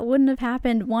 because that wouldn't have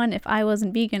happened, one, if I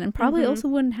wasn't vegan, and probably also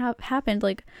wouldn't have happened,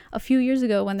 like, a few years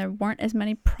ago when there weren't as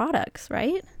many products,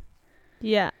 right?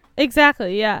 Yeah,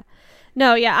 exactly. Yeah.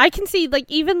 No, yeah, I can see, like,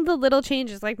 even the little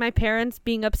changes, like my parents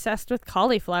being obsessed with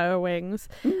cauliflower wings.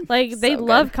 Like, they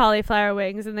love cauliflower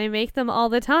wings, and they make them all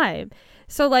the time.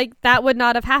 So, like, that would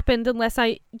not have happened unless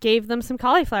I gave them some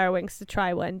cauliflower wings to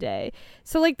try one day.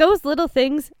 So, like, those little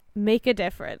things make a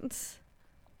difference.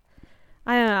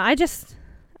 I don't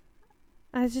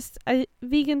know.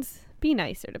 Vegans, be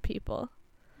nicer to people.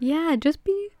 Yeah, just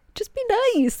be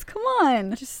nice. Come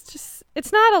on. Just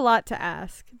it's not a lot to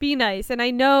ask. Be nice. And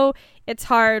I know it's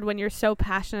hard when you're so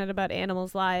passionate about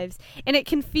animals' lives, and it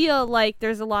can feel like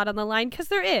there's a lot on the line, because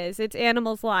there is. It's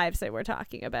animals' lives that we're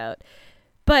talking about.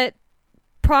 But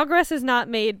progress is not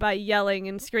made by yelling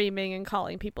and screaming and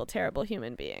calling people terrible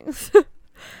human beings.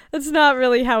 That's not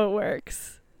really how it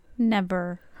works.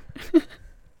 Never.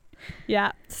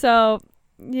 Yeah. So,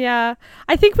 yeah,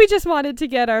 I think we just wanted to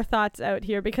get our thoughts out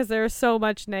here, because there is so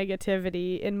much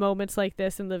negativity in moments like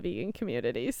this in the vegan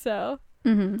community. So,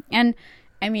 and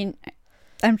I mean,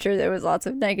 I'm sure there was lots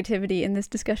of negativity in this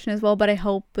discussion as well, but I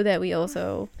hope that we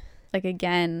also, like,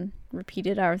 again,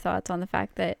 repeated our thoughts on the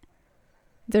fact that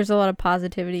there's a lot of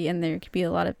positivity, and there could be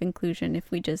a lot of inclusion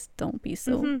if we just don't be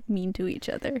so mean to each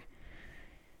other.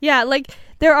 Yeah, like,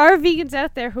 there are vegans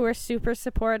out there who are super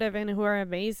supportive and who are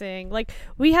amazing. Like,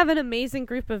 we have an amazing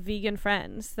group of vegan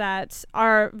friends that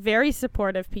are very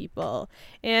supportive people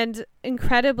and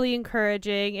incredibly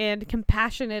encouraging and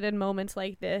compassionate in moments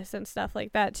like this and stuff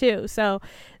like that too. So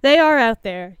they are out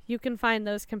there. You can find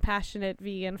those compassionate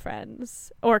vegan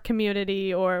friends or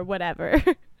community or whatever.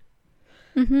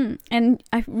 And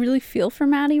I really feel for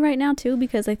Maddie right now too,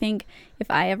 because I think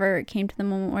if I ever came to the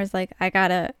moment where it's like, I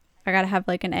gotta I gotta have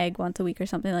like an egg once a week or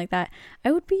something like that,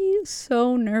 I would be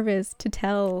so nervous to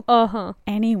tell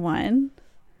anyone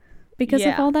because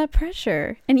of all that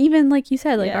pressure. And even like you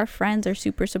said, like our friends are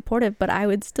super supportive, but I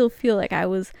would still feel like I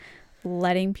was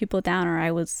letting people down, or I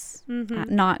was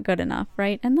not good enough,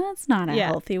 right? And that's not a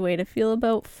healthy way to feel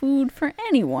about food for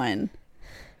anyone.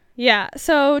 Yeah,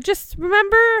 so just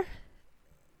remember,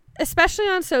 especially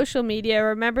on social media,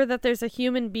 remember that there's a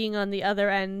human being on the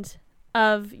other end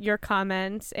of your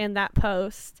comments and that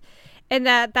post, and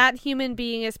that human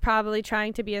being is probably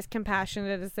trying to be as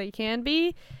compassionate as they can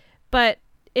be, but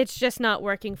it's just not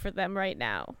working for them right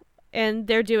now, and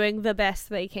they're doing the best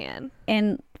they can.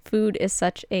 And food is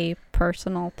such a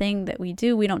personal thing that we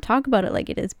do. We don't talk about it like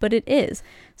it is, but it is.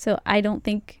 So I don't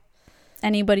think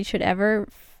anybody should ever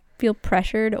feel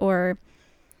pressured, or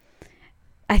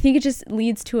I think it just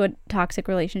leads to a toxic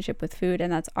relationship with food,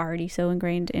 and that's already so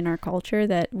ingrained in our culture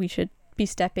that we should be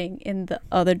stepping in the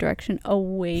other direction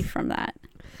away from that.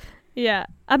 Yeah.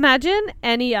 Imagine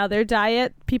any other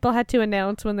diet people had to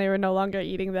announce when they were no longer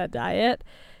eating that diet.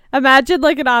 Imagine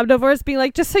like an omnivore being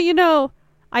like, just so you know,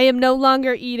 I am no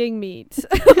longer eating meat.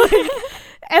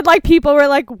 And like people were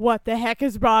like, what the heck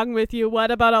is wrong with you?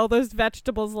 What about all those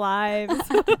vegetables' lives?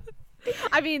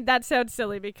 I mean, that sounds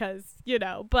silly because, you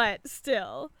know, but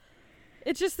still.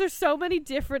 It's just there's so many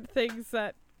different things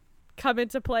that come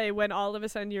into play when all of a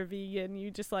sudden you're vegan.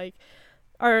 You just like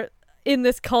are in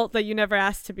this cult that you never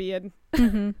asked to be in.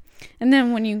 And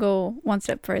then when you go one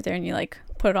step further and you like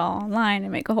put it all online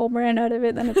and make a whole brand out of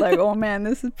it, then it's like, oh man,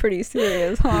 this is pretty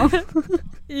serious, huh?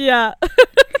 Yeah.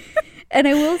 And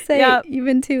I will say,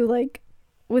 even too, like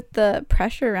with the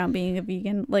pressure around being a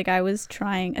vegan, like I was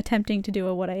attempting to do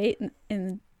a what I ate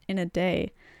in a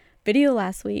day video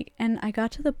last week, and I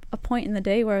got to a point in the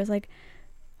day where I was like,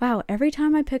 wow, every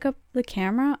time I pick up the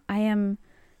camera, I am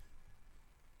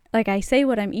like, I say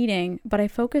what I'm eating, but I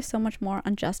focus so much more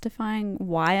on justifying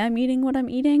why I'm eating what I'm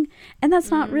eating, and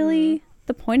that's not really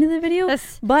the point of the video.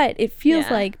 But it feels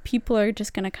like people are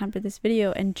just gonna come to this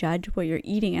video and judge what you're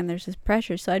eating, and there's this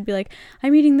pressure. So I'd be like,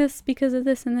 I'm eating this because of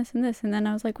this and this and this, and then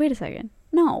I was like, wait a second,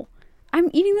 no, I'm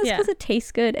eating this because it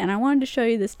tastes good, and I wanted to show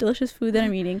you this delicious food that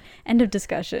I'm eating. End of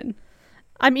discussion.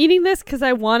 I'm eating this because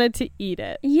I wanted to eat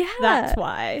it. Yeah, that's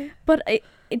why. But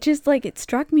it just like, it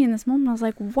struck me in this moment. I was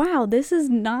like, wow, this is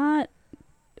not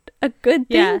a good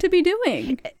thing to be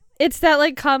doing. It's that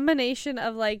like combination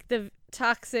of like the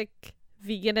toxic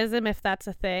veganism, if that's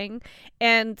a thing,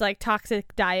 and like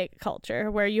toxic diet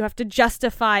culture where you have to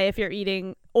justify if you're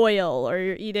eating oil or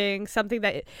you're eating something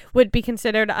that would be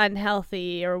considered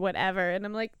unhealthy or whatever. And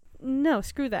I'm like, no,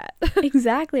 screw that.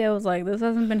 Exactly. I was like, this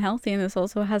hasn't been healthy, and this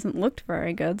also hasn't looked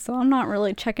very good, so I'm not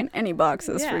really checking any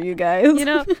boxes for you guys. You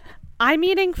know, I'm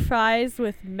eating fries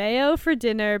with mayo for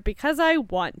dinner because I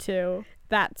want to.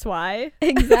 That's why.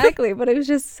 Exactly. But it was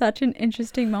just such an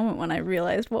interesting moment when I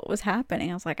realized what was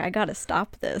happening. I was like, I gotta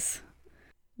stop this.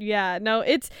 Yeah, no,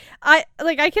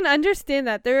 I can understand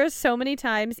that. There are so many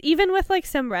times, even with like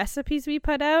some recipes we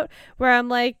put out, where I'm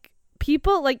like,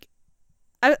 people like,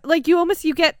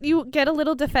 you get a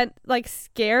little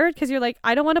scared because you're like,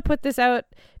 I don't want to put this out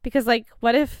because like,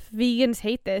 what if vegans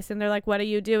hate this and they're like, what are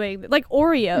you doing? Like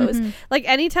Oreos, like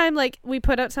anytime like we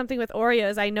put out something with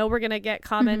Oreos, I know we're gonna get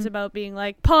comments about being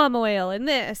like palm oil and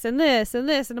this and this and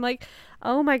this, and I'm like,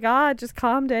 oh my god, just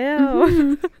calm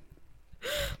down.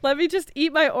 Let me just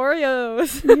eat my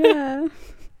Oreos.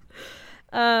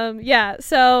 Yeah.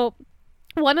 So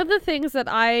one of the things that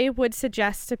I would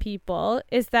suggest to people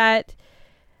is that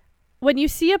when you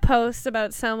see a post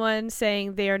about someone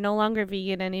saying they are no longer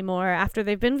vegan anymore after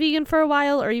they've been vegan for a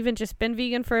while, or even just been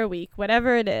vegan for a week,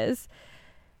 whatever it is,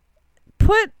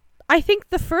 I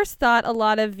think the first thought a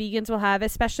lot of vegans will have,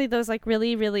 especially those like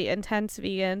really, really intense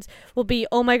vegans, will be,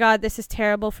 oh my god, this is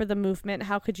terrible for the movement.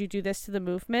 How could you do this to the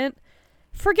movement?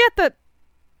 Forget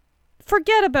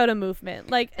about a movement.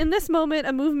 Like in this moment,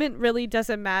 a movement really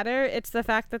doesn't matter. It's the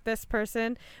fact that this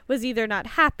person was either not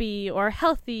happy or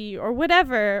healthy or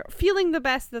whatever, feeling the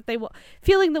best that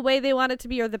feeling the way they wanted to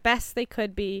be or the best they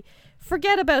could be.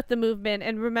 Forget about the movement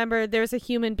and remember there's a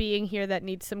human being here that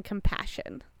needs some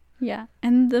compassion. Yeah,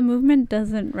 and the movement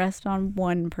doesn't rest on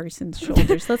one person's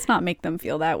shoulders. Let's not make them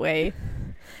feel that way.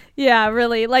 Yeah,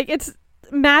 really. Like it's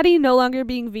Maddie no longer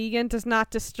being vegan does not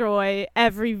destroy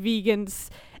every vegan's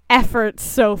efforts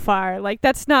so far. Like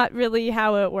that's not really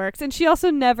how it works. And she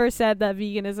also never said that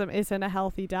veganism isn't a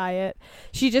healthy diet.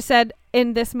 She just said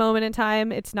in this moment in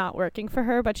time it's not working for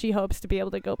her, but she hopes to be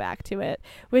able to go back to it,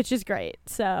 which is great.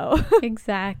 So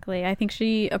exactly. I think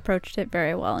she approached it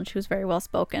very well, and she was very well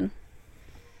spoken.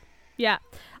 Yeah,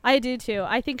 I do too.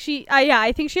 I think she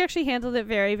actually handled it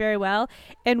very, very well,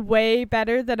 and way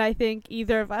better than I think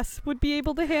either of us would be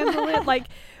able to handle it. Like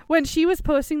when she was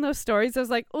posting those stories, I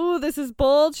was like, "Oh, this is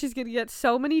bold. She's going to get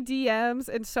so many DMs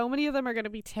and so many of them are going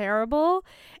to be terrible."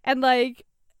 And like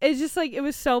it's just like it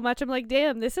was so much. I'm like,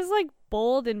 "Damn, this is like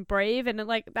bold and brave," and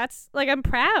like that's like I'm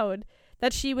proud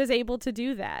that she was able to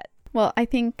do that. Well, I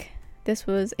think this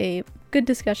was a good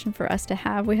discussion for us to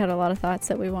have. We had a lot of thoughts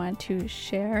that we wanted to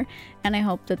share, and I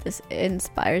hope that this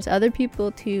inspires other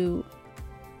people to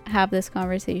have this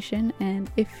conversation.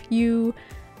 And if you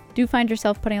do find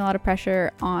yourself putting a lot of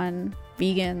pressure on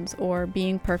vegans or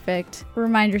being perfect,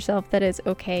 remind yourself that it's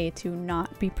okay to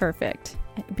not be perfect,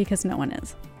 because no one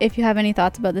is. If you have any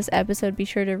thoughts about this episode, be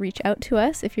sure to reach out to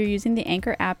us. If you're using the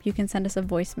Anchor app, you can send us a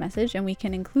voice message and we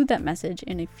can include that message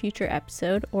in a future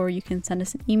episode, or you can send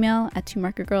us an email at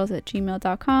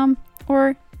twomarketgirls@gmail.com,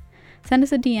 or send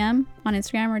us a DM on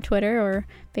Instagram or Twitter or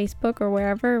Facebook or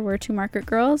wherever. We're Two Market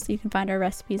Girls. You can find our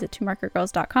recipes at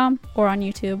twomarketgirls.com or on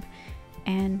YouTube,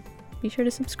 and be sure to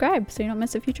subscribe so you don't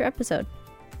miss a future episode.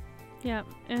 Yeah,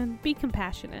 and be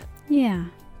compassionate. Yeah,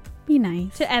 be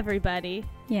nice to everybody.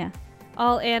 Yeah.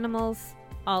 All animals,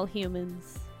 all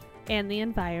humans, and the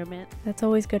environment. That's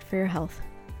always good for your health.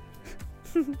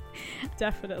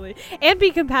 Definitely. And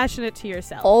be compassionate to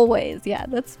yourself. Always. Yeah,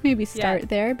 let's maybe start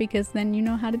there, because then you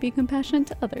know how to be compassionate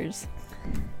to others.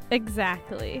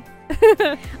 Exactly.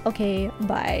 Okay,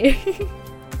 bye.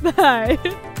 Bye.